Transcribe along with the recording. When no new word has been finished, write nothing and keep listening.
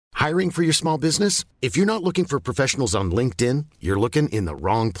Hiring for your small business? If you're not looking for professionals on LinkedIn, you're looking in the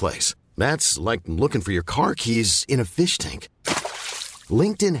wrong place. That's like looking for your car keys in a fish tank.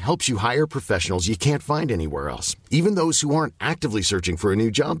 LinkedIn helps you hire professionals you can't find anywhere else, even those who aren't actively searching for a new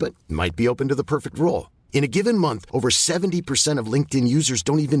job but might be open to the perfect role. In a given month, over 70% of LinkedIn users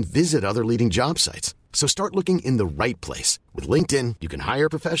don't even visit other leading job sites. So start looking in the right place. With LinkedIn, you can hire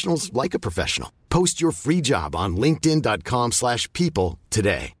professionals like a professional. Post your free job on linkedin.com/people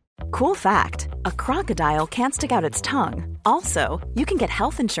today. Cool fact, a crocodile can't stick out its tongue. Also, you can get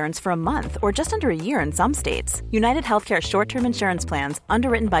health insurance for a month or just under a year in some states. United Healthcare short-term insurance plans,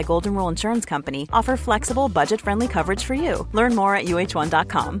 underwritten by Golden Rule Insurance Company, offer flexible, budget-friendly coverage for you. Learn more at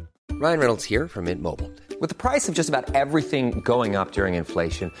uh1.com. Ryan Reynolds here from Mint Mobile. With the price of just about everything going up during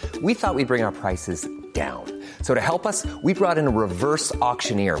inflation, we thought we'd bring our prices down. So to help us, we brought in a reverse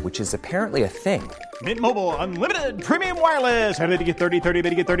auctioneer, which is apparently a thing. Mint Mobile Unlimited Premium Wireless. How to get 30, 30,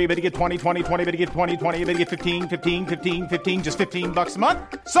 bit to get 30, bit to get 20, 20, 20, bit to get 20, 20, bit to get 15, 15, 15, 15, just $15 a month?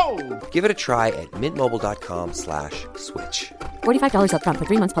 Sold! Give it a try at mintmobile.com/switch. $45 up front for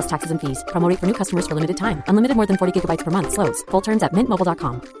 3 months plus taxes and fees. Promo rate for new customers for limited time. Unlimited more than 40 gigabytes per month. Slows full terms at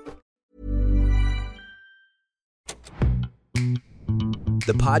mintmobile.com.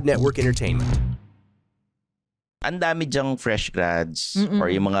 The Pod Network Entertainment. Ang dami dyang fresh grads or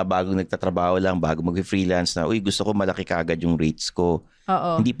yung mga bagong nagtatrabaho lang, bago mag-freelance na, uy, gusto ko malaki kagad yung rates ko.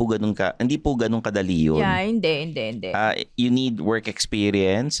 Oo. Hindi po ganun kadali yun. Yeah, hindi. You need work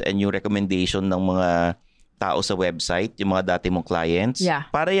experience and yung recommendation ng mga tao sa website, yung mga dati mong clients. Yeah.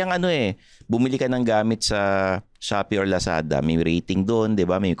 Para yung bumili ka ng gamit sa Shopee or Lazada, may rating doon, 'di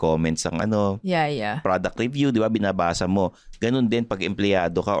ba? May comments ang Yeah. product review, 'di ba? Binabasa mo. Ganun din pag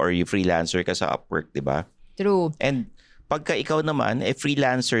empleyado ka or yung freelancer ka sa Upwork, 'di ba? True. And pagka ikaw naman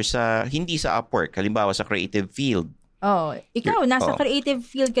freelancer sa hindi sa Upwork, halimbawa sa creative field. Oh, ikaw nasa creative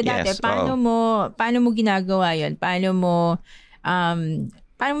field ka dati. Yes, paano mo ginagawa 'yon? Paano mo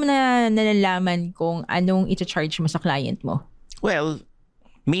na nalalaman kung anong i-charge mo sa client mo? Well,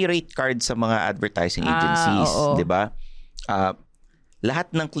 may rate card sa mga advertising agencies, 'di ba? Lahat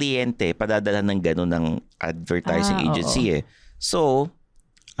ng kliyente padadala ng ganun ng advertising agency . So,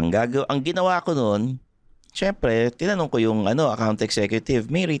 ang ginawa ko noon, syempre, tinanong ko yung account executive,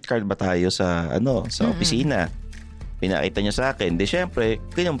 may rate card ba tayo sa sa opisina? Pinakita niya sa akin. Di syempre,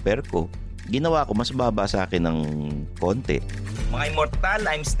 kinumpare ko. Ginawa ko mas baba sa akin ng konti. Mga Immortal,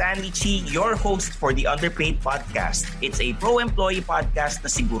 I'm Stanley Chi, your host for the Underpaid Podcast. It's a pro-employee podcast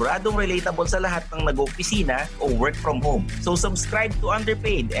na siguradong relatable sa lahat ng nag-opisina o work from home. So subscribe to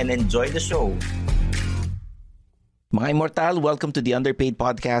Underpaid and enjoy the show. Mga Immortal, welcome to the Underpaid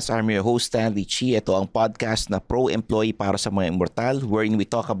Podcast. I'm your host, Stanley Chi. Ito ang podcast na pro-employee para sa mga Immortal, wherein we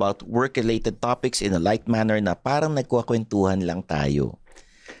talk about work-related topics in a light manner na parang nagkukwentuhan lang tayo.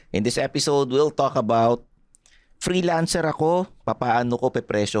 In this episode, we'll talk about freelancer ako, paano ko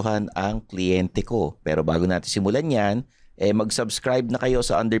pepresyuhan ang kliyente ko. Pero bago natin simulan yan, mag-subscribe na kayo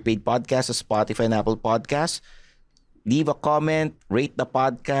sa Underpaid Podcast sa Spotify and Apple Podcast. Leave a comment, rate the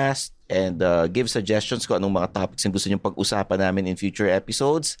podcast, and give suggestions kung anong mga topics na gusto nyo pag-usapan namin in future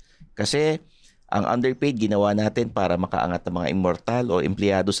episodes. Kasi ang Underpaid ginawa natin para makaangat ang mga immortal o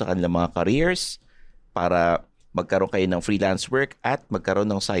empleyado sa kanilang mga careers, para magkaroon kayo ng freelance work at magkaroon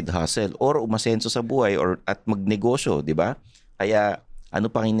ng side hustle or umasenso sa buhay at magnegosyo, di ba? Kaya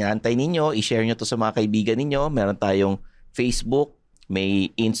ano pang inaantay ninyo? I-share nyo to sa mga kaibigan ninyo. Meron tayong Facebook, may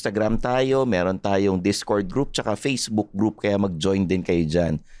Instagram tayo, meron tayong Discord group, tsaka Facebook group, kaya mag-join din kayo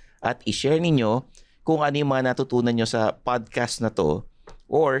dyan. At i-share ninyo kung ano yung mga natutunan nyo sa podcast na to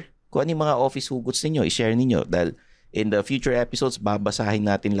or kung ano yung mga office hugots ninyo, i-share ninyo. Dahil in the future episodes, babasahin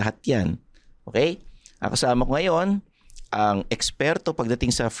natin lahat yan. Okay? Kasama ko ngayon ang eksperto pagdating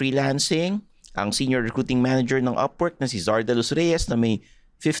sa freelancing, ang Senior Recruiting Manager ng Upwork na si Zarda Luz Reyes na may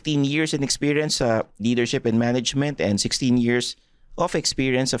 15 years in experience sa leadership and management and 16 years of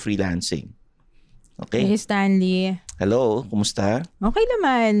experience sa freelancing. Okay? Hey, Stanley. Hello, kumusta? Okay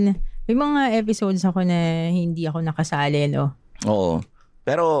naman. May mga episodes ako na hindi ako nakasali, no? Oo.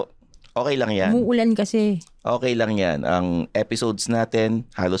 Pero okay lang yan. Umuulan kasi. Okay lang yan. Ang episodes natin,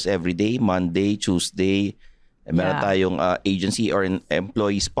 halos everyday, Monday, Tuesday. Meron tayong agency or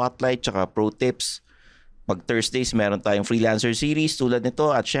employee spotlight, tsaka pro tips. Pag Thursdays, meron tayong freelancer series tulad nito.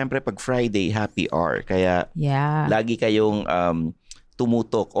 At syempre, pag Friday, happy hour. Kaya lagi kayong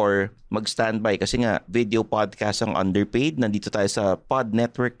tumutok or mag-standby. Kasi nga, video podcast ang Underpaid. Nandito tayo sa Pod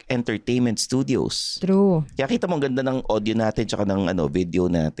Network Entertainment Studios. True. Kaya kita mo, ang ganda ng audio natin tsaka ng video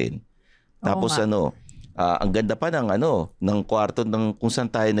natin. Tapos ang ganda pa ng kwarto ng kung saan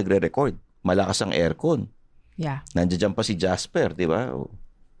tayo nagre-record. Malakas ang aircon. Yeah. Nandiyan pa si Jasper, di ba?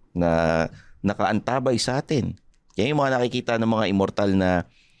 na nakaantabay sa atin. Yan yung mga nakikita ng mga immortal na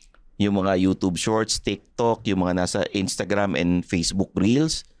yung mga YouTube Shorts, TikTok, yung mga nasa Instagram and Facebook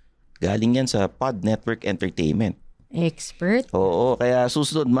Reels. Galing yan sa Pod Network Entertainment. Expert? Oo, kaya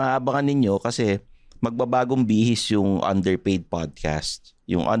susunod, maabangan ninyo kasi magbabagong bihis yung Underpaid Podcast.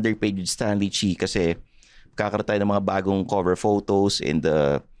 Yung Underpaid with Stanley Chi kasi kakaroon tayo ng mga bagong cover photos in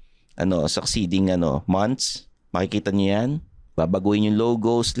the succeeding months. Makikita niyo yan. Babaguhin yung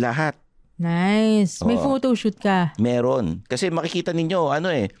logos, lahat. Nice. May photoshoot ka? Meron. Kasi makikita ninyo,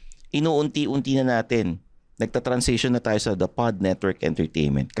 inuunti-unti na natin. Nagta-transition na tayo sa The Pod Network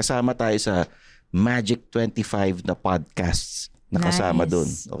Entertainment. Kasama tayo sa Magic 25 na podcasts na kasama dun.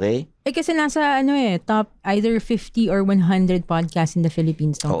 Okay? Kasi nasa top either 50 or 100 podcasts in the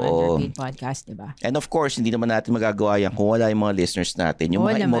Philippines ng Underpaid Podcast, diba? And of course, hindi naman natin magagawa yan kung wala yung mga listeners natin. Yung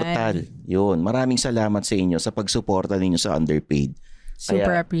mga immortal. Yun. Maraming salamat sa inyo sa pagsuporta ninyo sa Underpaid.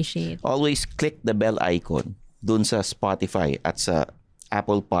 Super appreciate. Always click the bell icon dun sa Spotify at sa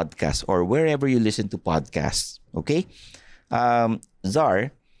Apple Podcasts or wherever you listen to podcasts. Okay?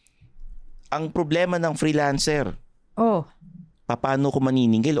 Zar, ang problema ng freelancer. Paano ko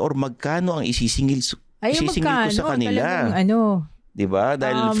maniningil or magkano ang isisingil ko sa kanila? Diba?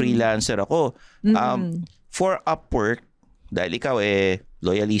 Dahil freelancer ako. For Upwork, dahil ikaw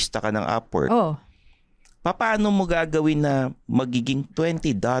loyalista ka ng Upwork. Paano mo gagawin na magiging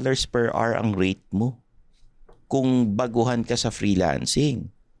 $20 per hour ang rate mo kung baguhan ka sa freelancing?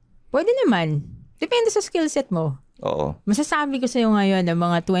 Pwede naman. Depende sa skill set mo. Oo. Masasabi ko sa'yo ngayon na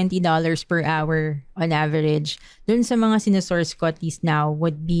mga $20 per hour on average. Doon sa mga sinesource ko at least now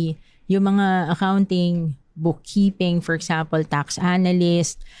would be yung mga accounting, bookkeeping, for example, tax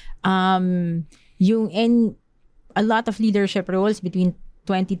analyst, and a lot of leadership roles between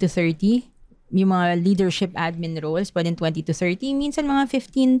 20 to 30. Yung mga leadership admin roles, pwedeng 20 to 30. Minsan mga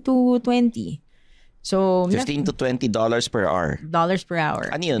 15 to 20. So, $15 to $20 per hour. Dollars per hour.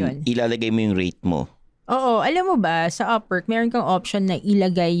 Ano yun? Ilalagay mo yung rate mo. Oo, alam mo ba, sa Upwork, meron kang option na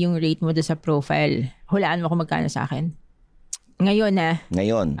ilagay yung rate mo doon sa profile. Hulaan mo kung magkano sa akin. Ngayon na.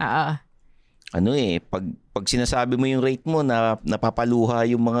 Ngayon? Pag sinasabi mo yung rate mo, napapaluha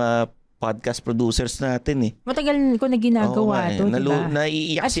yung mga podcast producers natin . Matagal ko na ginagawa to, diba?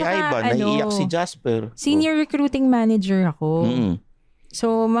 Naiiyak si Ivan, naiiyak si Jasper. Senior recruiting manager ako.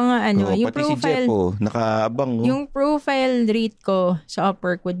 So, mga yung pati profile, si Jeff, nakaabang. Yung profile rate ko sa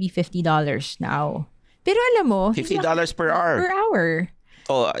Upwork would be $50 now. Pero alam mo, $50 per hour. Per hour.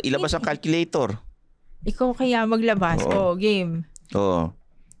 Ilabas ang calculator. Ikaw kaya maglabas. Game.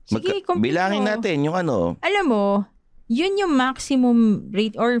 Sige, bilangin natin yung Alam mo, yun yung maximum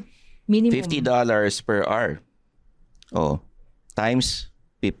rate or minimum. $50 per hour. Times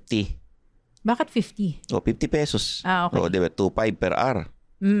 50. Bakit 50? 50 pesos. Okay. Diba? 2.5 per hour.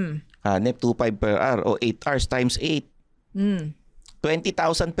 Hanep, 2.5 per hour. 8 hours times 8.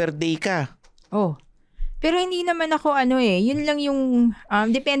 20,000 per day ka. Pero hindi naman ako yun lang yung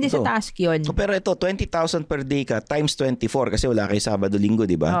depende sa task yun. Pero ito 20,000 per day ka times 24 kasi wala kay Sabado Linggo,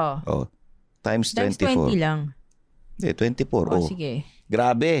 di ba? Times 24. Times 20 lang. 24. Sige.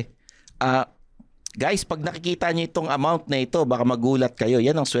 Grabe. Guys, pag nakikita niyo itong amount na ito, baka magulat kayo.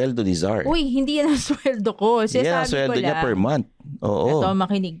 Yan ang sweldo ni Zar. Uy, hindi yan ang sweldo ko. Yan ang sweldo niya per month. Oo. Ito,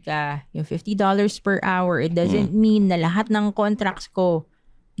 makinig ka. Yung $50 per hour, it doesn't mean na lahat ng contracts ko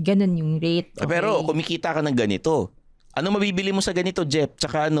ganun yung rate. Okay? Pero kumikita ka ng ganito. Ano mabibili mo sa ganito, Jeff?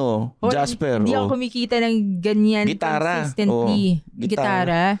 Tsaka Jasper? Hindi ako kumikita ng ganyan consistently.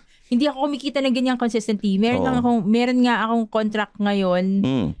 Gitara. Hindi ako kumikita ng ganyan consistently. Meron nga akong contract ngayon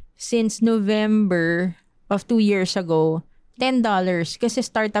since November of 2 years ago. $10 kasi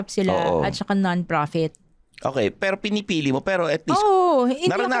startup sila at saka non-profit. Okay, pero pinipili mo. Pero at least,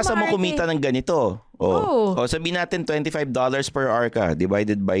 naranasan mo kumita ng ganito. Sabihin natin $25 per hour ka,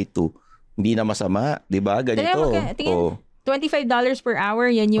 divided by 2. Hindi na masama, di ba? Ganito. $25 per hour,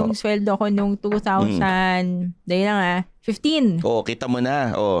 yan yung sweldo ko nung 2015. Kita mo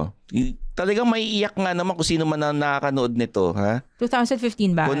na. Talagang maiiyak nga naman kung sino man na nakakanood nito, ha?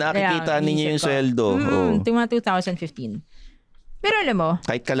 2015 ba? Kung nakikita ninyo yung sweldo. Mga 2015. Pero alam mo,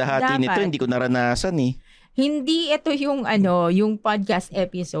 kahit kalahati nito, hindi ko naranasan Hindi ito yung yung podcast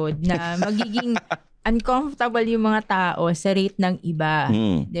episode na magiging uncomfortable yung mga tao sa rate ng iba.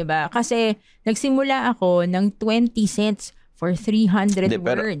 'Di ba? Kasi nagsimula ako ng 20 cents for 300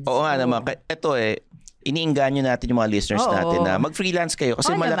 words. Oo nga naman. Ito iniinganyo natin yung mga listeners natin na mag-freelance kayo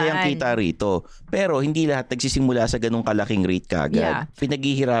kasi malaki ang kita rito. Pero hindi lahat nagsisimula sa ganung kalaking rate kaagad. Yeah.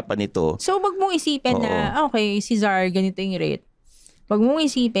 Pinaghihirapan ito. So wag mong isipin na okay, si Zar ganito yung rate. wag mong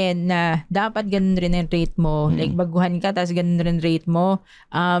isipin na dapat ganun rin ang rate mo. Like, baguhan ka, tapos ganun rin rate mo.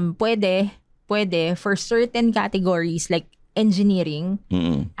 Pwede, for certain categories, like engineering,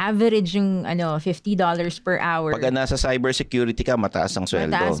 average yung $50 per hour. Pag nasa cybersecurity ka, mataas ang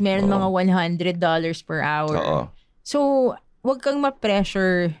sweldo. Mataas, meron mga $100 per hour. Oo. So, wag kang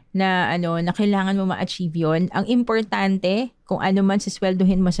ma-pressure na na kailangan mo ma-achieve yon. Ang importante, kung ano man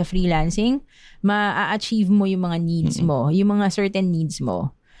sisweldohin mo sa freelancing, ma-achieve mo yung mga needs mo, yung mga certain needs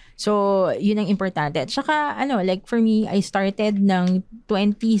mo. So, yun ang importante. At saka, like for me, I started ng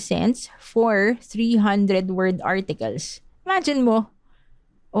 20 cents for 300-word articles. Imagine mo.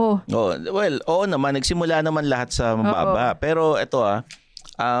 Oo naman. Nagsimula naman lahat sa mababa. Pero ito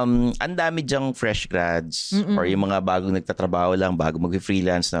ang dami dyang fresh grads or yung mga bagong nagtatrabaho lang, bago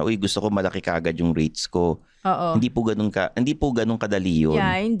mag-freelance na, gusto ko malaki kagad yung rates ko. Hindi po ganun kadali yun.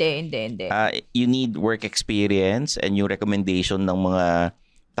 Yeah, hindi. You need work experience and yung recommendation ng mga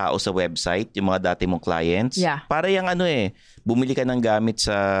tao sa website, yung mga dati mong clients. Yeah. Para yung bumili ka ng gamit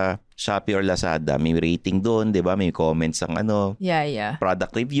sa Shopee or Lazada, may rating doon, 'di ba? May comments ang Yeah.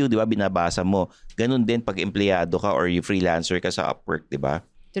 product review, 'di ba? Binabasa mo. Ganun din pag empleyado ka or you freelancer ka sa Upwork, 'di ba?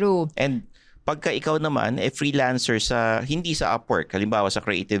 True. And pagka ikaw naman freelancer sa hindi sa Upwork, halimbawa sa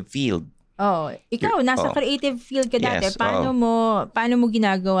creative field. Ikaw nasa creative field ka dati. Yes, paano mo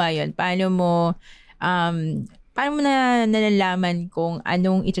ginagawa 'yon? Paano mo na nalalaman kung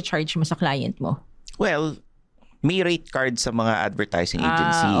anong i-charge mo sa client mo? Well, may rate card sa mga advertising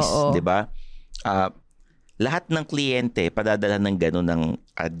agencies, 'di ba? Lahat ng kliyente padadala ng ganun ng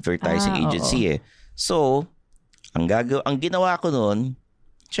advertising agency . So, ang ginawa ko noon,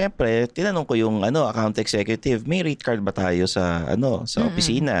 syempre, tinanong ko yung account executive, may rate card ba tayo sa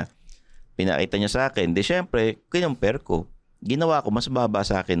opisina? Pinakita niya sa akin. Di syempre, kinumpare ko. Ginawa ko mas baba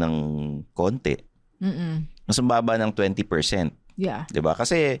sa akin ng konti. Mas baba ng 20%. Yeah. 'Di ba?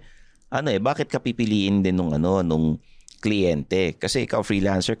 Kasi bakit ka pipiliin din nung kliyente? Kasi ikaw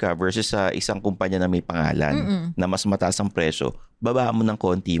freelancer ka versus sa isang kumpanya na may pangalan na mas mataas ang presyo, babaan mo ng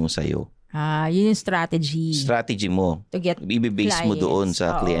konti yung sayo. Yun yung strategy. Strategy mo. To get i-base mo doon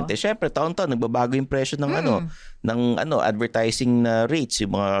sa kliyente. Syempre, taon-taon nagbabago yung presyo ng advertising na rates,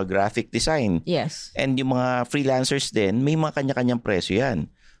 yung mga graphic design. Yes. And yung mga freelancers din, may mga kanya-kanyang presyo yan.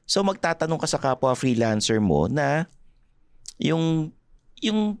 So magtatanong ka sa kapwa freelancer mo na yung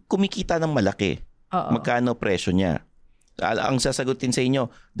kumikita ng malaki. Magkano presyo niya? Ang sasagutin sa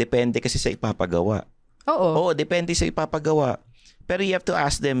inyo, depende kasi sa ipapagawa. Oo, depende sa ipapagawa. Pero you have to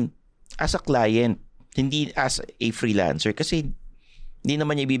ask them as a client, hindi as a freelancer kasi hindi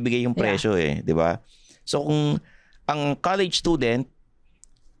naman niya ibibigay yung presyo di ba? So kung ang college student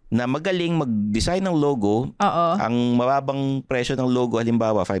na magaling mag-design ng logo, ang mababang presyo ng logo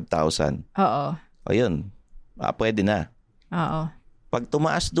halimbawa 5,000. Ayun. Pwede na. Pag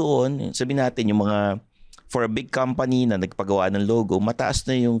tumaas doon, sabihin natin yung mga for a big company na nagpagawa ng logo, mataas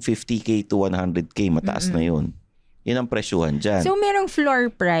na yung 50K to 100K, mataas na yun. Yun ang presyuhan dyan. So, merong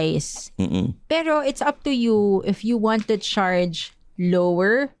floor price. Pero it's up to you if you want to charge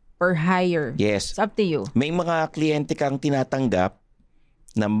lower or higher. Yes. It's up to you. May mga kliyente kang tinatanggap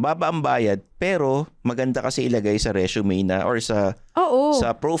na mababa ang bayad, pero maganda kasi ilagay sa resume na or sa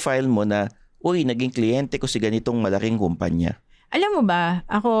profile mo na, naging kliyente ko si ganitong malaking kumpanya. Alam mo ba,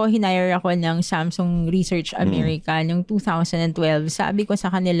 hinire ako ng Samsung Research America noong 2012. Sabi ko sa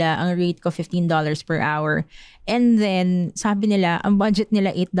kanila, ang rate ko $15 per hour. And then, sabi nila, ang budget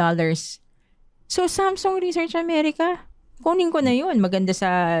nila $8. So, Samsung Research America, kunin ko na yun. Maganda sa,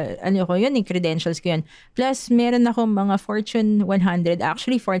 credentials ko yun. Plus, meron akong mga Fortune 100,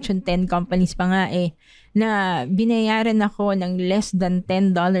 actually Fortune 10 companies pa nga na binayaran ako ng less than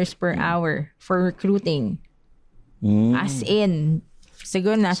 $10 per hour for recruiting. As in,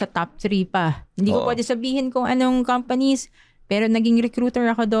 siguro nasa top 3 pa. Hindi ko pwede sabihin kung anong companies, pero naging recruiter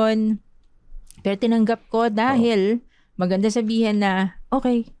ako doon. Pero tinanggap ko dahil maganda sabihin na,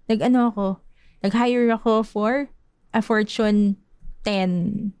 nag-hire ako for a Fortune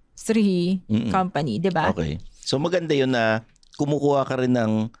 10 company, di ba? Okay. So maganda yun na kumukuha ka rin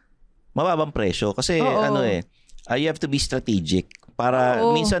ng mababang presyo kasi you have to be strategic para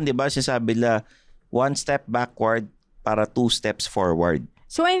minsan, di ba, sinasabi nila, one step backward para 2 steps forward.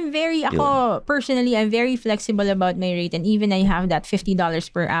 So I'm very flexible about my rate, and even I have that $50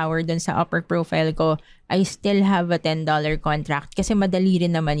 per hour dun sa Upwork profile ko, I still have a $10 contract kasi madali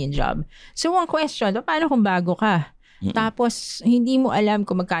rin naman yung job. So ang question, paano kung bago ka? Tapos hindi mo alam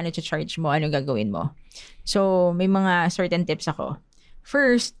kung magkano charge mo, ano gagawin mo? So may mga certain tips ako.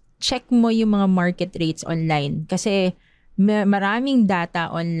 First, check mo yung mga market rates online kasi maraming data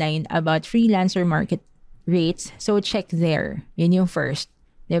online about freelancer market rates. So check there. Yun yung first.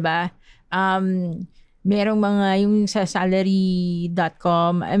 'Di ba? Merong mga yung sa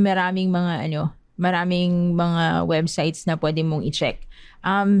salary.com, maraming mga websites na pwede mong i-check.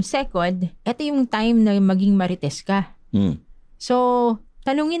 Second, ito yung time na maging marites ka. So,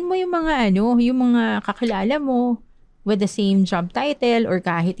 tanungin mo yung mga kakilala mo with the same job title or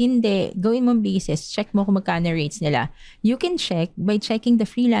kahit hindi, gawin mong basis, check mo kung magkano rates nila. You can check by checking the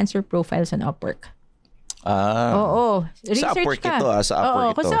freelancer profiles on Upwork. Oo. Research sa Upwork ka. Ito, sa Upwork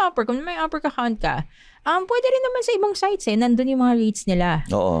ito. Kung sa Upwork, kung may Upwork account ka, pwede rin naman sa ibang sites nandun yung mga rates nila.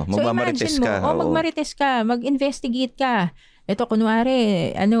 Oo, magmamarites ka. Magmarites ka, mag-investigate ka. Ito,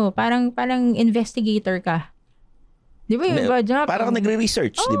 kunwari, parang investigator ka. Di ba yung job? Parang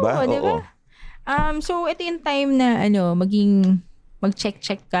nagre-research, di ba? Di ba? So, ito yung time na, mag-check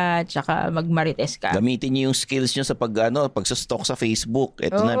ka, tsaka magmarites ka. Gamitin niyo yung skills niyo sa pagsa-stalk sa Facebook.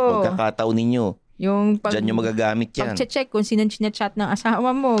 Ito na, pagkakataon ninyo. Diyan nyo magagamit yan. Pag-check kung sino chat ng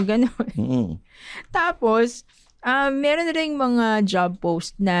asawa mo, gano'n. Tapos, meron rin mga job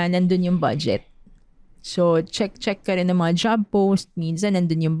post na nandun yung budget. So, check ka rin ng mga job post. Minsan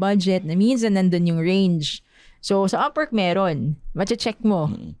nandun yung budget, minsan nandun yung range. So, sa Upwork meron. Mache-check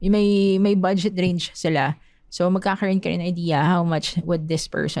mo. May budget range sila. So, magkakaroon ka rin idea how much would this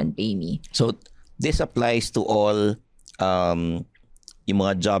person pay me. So, this applies to all yung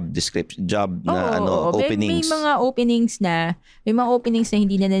mga job description, openings. May mga openings na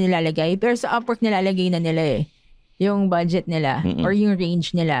hindi na nilalagay, pero sa Upwork nilalagay na nila yung budget nila or yung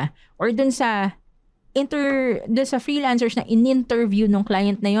range nila. Or dun sa freelancers na in-interview ng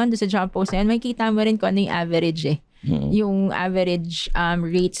client na yon, dun sa job post na yun, makikita mo rin kung ano yung average yung average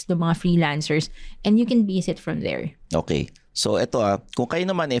rates ng mga freelancers, and you can base it from there. Okay. So ito kung kayo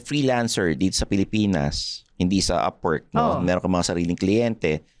naman freelancer dito sa Pilipinas, hindi sa Upwork, meron ka mga sariling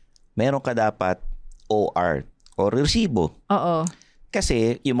kliyente, meron ka dapat OR o resibo. Oo.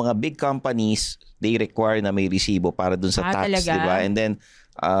 Kasi yung mga big companies, they require na may resibo para dun sa tax, di ba? And then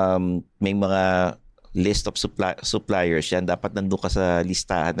may mga list of suppliers yan, dapat nandun ka sa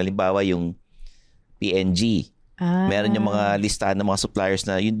listahan. Halimbawa yung PNG. Meron yung mga listahan ng mga suppliers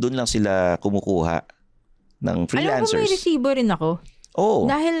na yun dun lang sila kumukuha ng freelancers. Alam ko may resibo rin ako. Oo.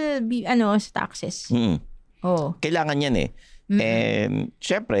 Dahil sa taxes. Kailangan yan And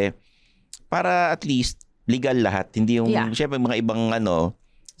syempre, para at least legal lahat. Hindi yung, syempre mga ibang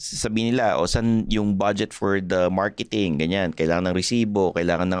sabihin nila, saan yung budget for the marketing, ganyan. Kailangan ng resibo,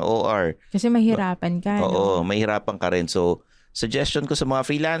 kailangan ng OR. Kasi mahirapan ka. Oo, mahirapan ka rin. So, suggestion ko sa mga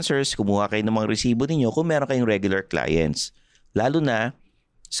freelancers, kumuha kayo ng mga resibo ninyo kung meron kayong regular clients. Lalo na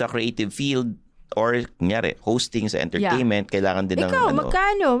sa creative field, or kunyari, hosting sa entertainment, kailangan din ng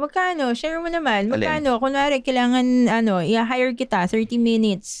magkano? Share mo naman. Magkano? Kunwari, kailangan, i-hire kita, 30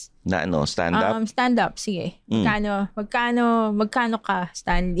 minutes. Na stand-up? Stand-up, sige. Magkano ka,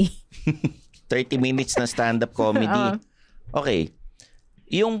 Stanley? 30 minutes na stand-up comedy. Okay.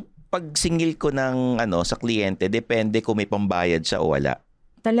 Yung pagsingil ko ng, sa kliyente, depende kung may pambayad siya o wala.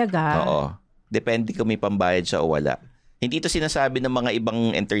 Talaga? Oo. Depende kung may pambayad siya o wala. Hindi ito sinasabi ng mga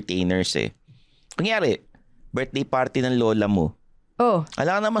ibang entertainers Kunyari, birthday party ng lola mo.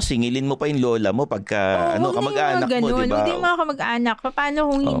 Alam ka naman, singilin mo pa yung lola mo pagka kamag-anak mo, di ba? Hindi mo kamag-anak.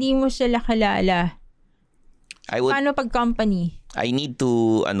 Paano kung hindi mo sila kalala? Paano pag company? I need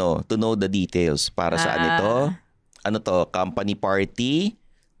to know the details. Para saan ito? Company party?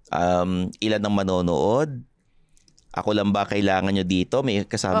 Ilan ang manonood? Ako lang ba kailangan nyo dito? May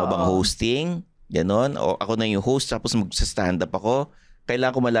kasama bang hosting? Ganon? O ako na yung host tapos mag-stand up ako?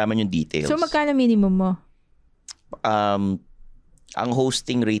 Kailangan ko malaman yung details. So, magkano minimum mo? Ang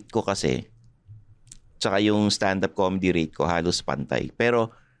hosting rate ko kasi, tsaka yung stand-up comedy rate ko, halos pantay.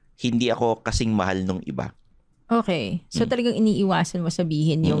 Pero, hindi ako kasing mahal nung iba. Okay. So, talagang iniiwasan mo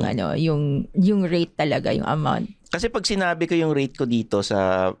sabihin yung, yung rate talaga, yung amount. Kasi pag sinabi ko yung rate ko dito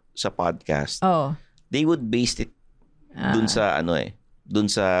sa podcast, they would base it dun sa, dun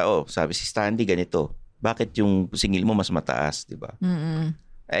sa, sabi si Stanley ganito. Bakit yung singil mo mas mataas, di ba?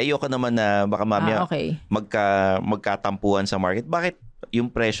 Ayoko naman na baka mamaya magkatampuhan sa market. Bakit yung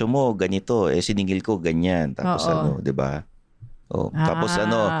presyo mo ganito, siningil ko ganyan. Tapos di ba? Tapos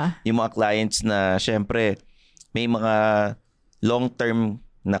yung mga clients na syempre may mga long-term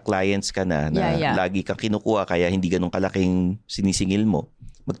na clients ka na lagi kang kinukuha kaya hindi ganun kalaking sinisingil mo.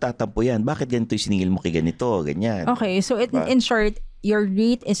 Magtatampo yan. Bakit ganito yung siningil mo kay ganito, ganyan? Okay, so in short, your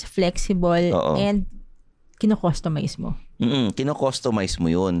rate is flexible and kino-customize mo. Kino-customize mo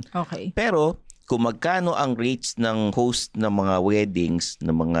yun. Okay. Pero, kung magkano ang rates ng host ng mga weddings,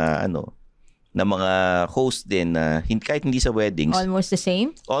 ng mga na mga host din na kahit hindi sa weddings. Almost the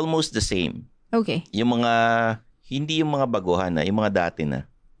same? Almost the same. Okay. Yung mga, hindi yung mga baguhan na, yung mga dati na.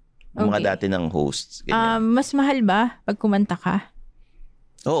 Yung mga dati ng hosts. Mas mahal ba pag kumanta ka?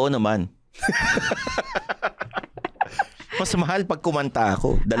 Oo naman. Mas mahal pag kumanta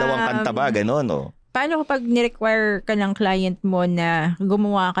ako. 2 kanta ba, gano'n, no? Paano kapag ni-require ka ng client mo na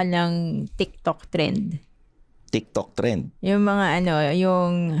gumawa ka ng TikTok trend? TikTok trend? Yung mga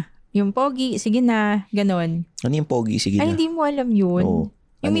yung pogi, sige na, ganon. Ano yung pogi, sige na? Ay, hindi mo alam yun. Oo.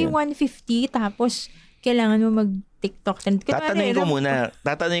 Yung may 150, tapos kailangan mo mag-TikTok trend. Tatanungin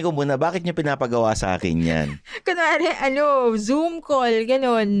ko muna, bakit niyo pinapagawa sa akin yan? Kunwari, Zoom call,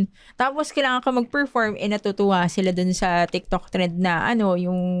 ganon. Tapos kailangan ka mag-perform, natutuwa sila dun sa TikTok trend na,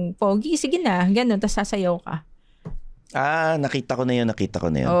 yung pogi, sige na, ganon, tapos sasayaw ka. Nakita ko na yun.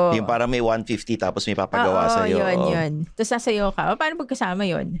 Oh. Yung parang may 150 tapos may papagawa sa'yo. Yun. Tapos sasayaw ka. Paano pagkasama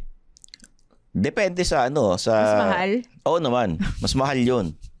yun? Depende sa Mas mahal? Oo naman. Mas mahal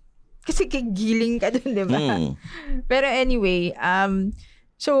yun. Kasi kigiling ka dun, di ba? Pero anyway,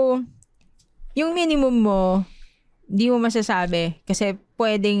 so, yung minimum mo, di mo masasabi. Kasi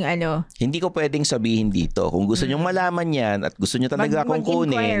pwedeng Hindi ko pwedeng sabihin dito. Kung gusto nyong malaman yan at gusto nyo talaga akong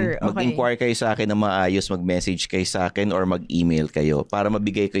kunin, mag-inquire kayo sa akin ng maayos, mag-message kayo sa akin or mag-email kayo para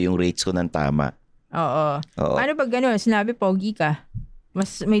mabigay ko yung rates ko ng tama. Oo. Paano pag sinabi pogi ka?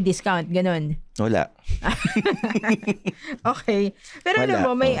 Mas may discount, ganun. Wala. Okay. Pero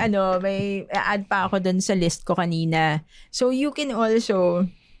may add pa ako dun sa list ko kanina. So you can also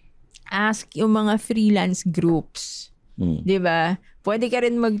ask yung mga freelance groups. 'Di ba? Pwede ka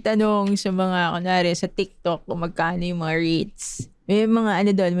rin magtanong sa mga kunwari sa TikTok kung magkano yung mga rates. May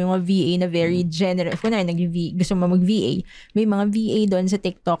mga doon, may mga VA na very generous. Kunwari gusto mo mag-VA, may mga VA doon sa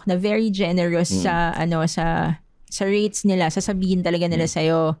TikTok na very generous sa rates nila, sasabihin talaga nila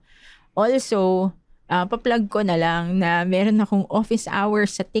sa'yo. Also, pa-plug ko na lang na meron akong office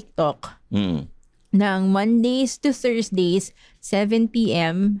hours sa TikTok ng Mondays to Thursdays, 7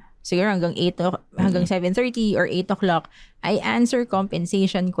 p.m. siguro hanggang 7:30 or 8 o'clock, I answer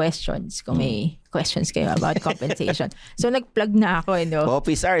compensation questions kung may questions kayo about compensation. So, nag-plug na ako.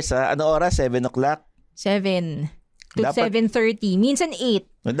 Office hours, ano oras? 7 o'clock? 7 to 7:30. Minsan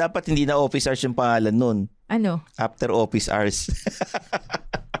 8. Dapat hindi na office hours yung pangalan nun. Ano? After office hours.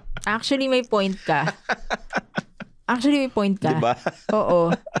 Actually, may point ka. Diba?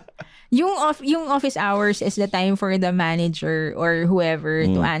 Oo. Yung office hours is the time for the manager or whoever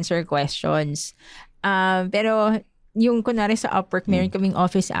to answer questions. Pero yung kunwari sa Upwork, meron kaming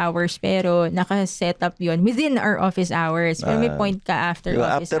office hours pero naka-set up yun within our office hours. Pero may point ka after office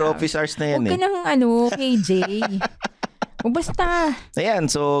hours. After office hours na yan. Huwag ka nang KJ. O basta.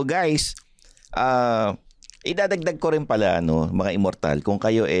 Ayan, so guys, idadagdag ko rin pala mga immortal kung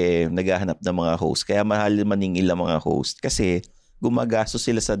kayo naghahanap ng mga host, kaya mahal maningil ang mga host kasi gumagastos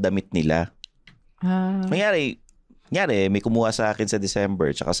sila sa damit nila. Nangyari, may kumuha sa akin sa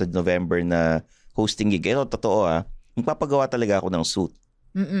December tsaka sa November na hosting gig. Ito, totoo magpapagawa talaga ako ng suit.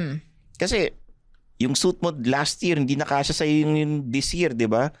 Kasi yung suit mo last year hindi nakasya sa yung this year, di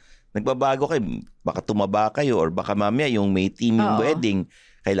ba? Nagbabago kayo, baka tumaba kayo or baka mamaya yung may team yung wedding,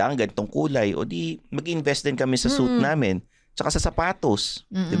 kailangan ganitong kulay, o di mag-invest din kami sa suit namin tsaka sa sapatos,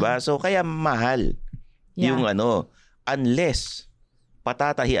 di ba? So kaya mahal yung unless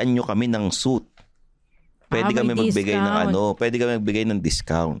patatahian nyo kami ng suit, pwede kami magbigay ng pwede kami magbigay ng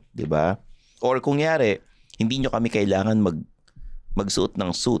discount, di ba? Or kung yari hindi nyo kami kailangan magsuot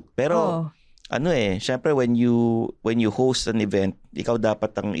ng suit, pero syempre when you host an event, ikaw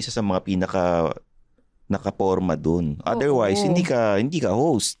dapat ang isa sa mga nakaporma dun. Otherwise, hindi ka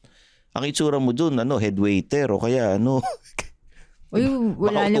host. Ang itsura mo dun, head waiter o kaya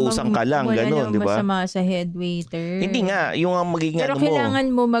wala utusan ka lang, gano'n, di ba? Masama sa head waiter. Hindi nga, yung magiging pero kailangan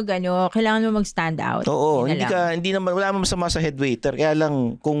mo mag-stand out. Oo, wala naman masama sa head waiter. Kaya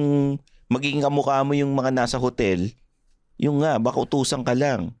lang, kung magiging kamukha mo yung mga nasa hotel, baka utusan ka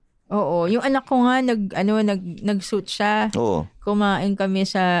lang. Oo, yung anak ko nga nag-suit siya. Oo. Kumain kami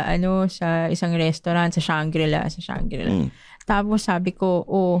sa isang restaurant sa Shangri-La. Tapos sabi ko,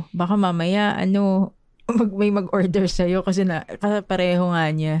 baka mamaya may mag-order sa'yo kasi pareho nga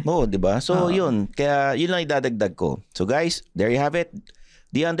niya. Oo, di ba? So yun, kaya yun lang idadagdag ko. So guys, there you have it.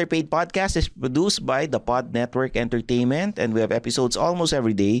 The Underpaid Podcast is produced by the Pod Network Entertainment and we have episodes almost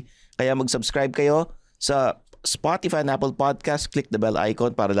every day. Kaya mag-subscribe kayo sa Spotify and Apple Podcast. Click the bell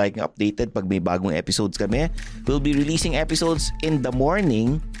icon para laging updated pag may bagong episodes kami. We'll be releasing episodes in the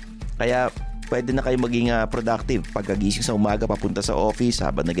morning. Kaya pwede na kayo maging productive pagkagising sa umaga papunta sa office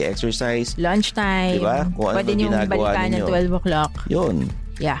habang nag-exercise. Lunchtime. Diba? Kung pwede nyo balikan ng 12 o'clock. Yun.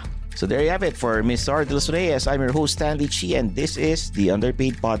 Yeah. So there you have it. For Ms. Sar de los Reyes, I'm your host Stanley Chi and this is the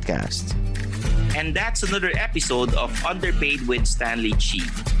Underpaid Podcast. And that's another episode of Underpaid with Stanley Chi.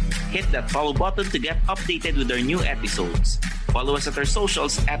 Hit that follow button to get updated with our new episodes. Follow us at our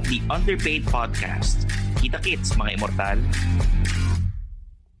socials at The Underpaid Podcast. Kita-kits, mga immortal.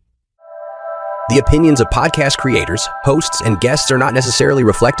 The opinions of podcast creators, hosts, and guests are not necessarily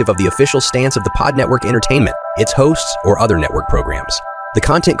reflective of the official stance of the Pod Network Entertainment, its hosts, or other network programs. The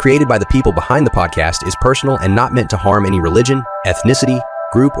content created by the people behind the podcast is personal and not meant to harm any religion, ethnicity,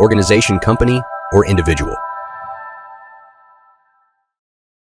 group, organization, company, or individual.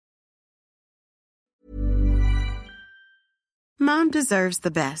 Mom deserves the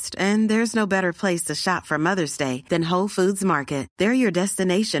best, and there's no better place to shop for Mother's Day than Whole Foods Market. They're your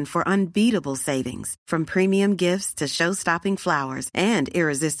destination for unbeatable savings, from premium gifts to show-stopping flowers and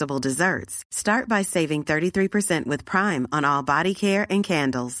irresistible desserts. Start by saving 33% with Prime on all body care and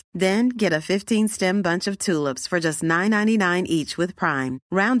candles. Then get a 15-stem bunch of tulips for just $9.99 each with Prime.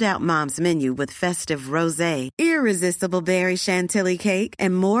 Round out Mom's menu with festive rosé, irresistible berry chantilly cake,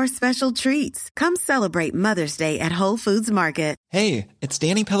 and more special treats. Come celebrate Mother's Day at Whole Foods Market. Hey, it's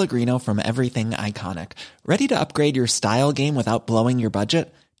Danny Pellegrino from Everything Iconic. Ready to upgrade your style game without blowing your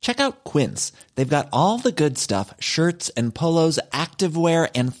budget? Check out Quince. They've got all the good stuff, shirts and polos, activewear,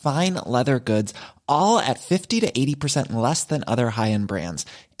 and fine leather goods, all at 50 to 80% less than other high-end brands.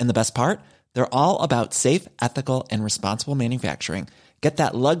 And the best part? They're all about safe, ethical, and responsible manufacturing. Get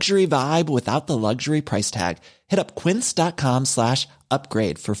that luxury vibe without the luxury price tag. Hit up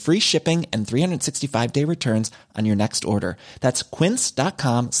quince.com/upgrade for free shipping and 365-day returns on your next order. That's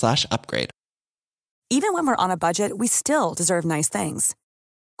quince.com/upgrade. Even when we're on a budget, we still deserve nice things.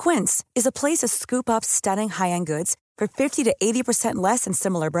 Quince is a place to scoop up stunning high-end goods for 50 to 80% less than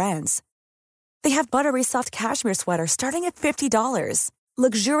similar brands. They have buttery soft cashmere sweaters starting at $50,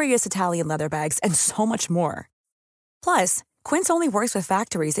 luxurious Italian leather bags, and so much more. Plus, Quince only works with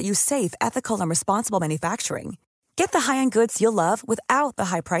factories that use safe, ethical, and responsible manufacturing. Get the high-end goods you'll love without the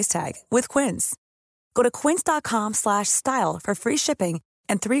high price tag with Quince. Go to quince.com/style for free shipping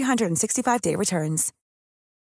and 365-day returns.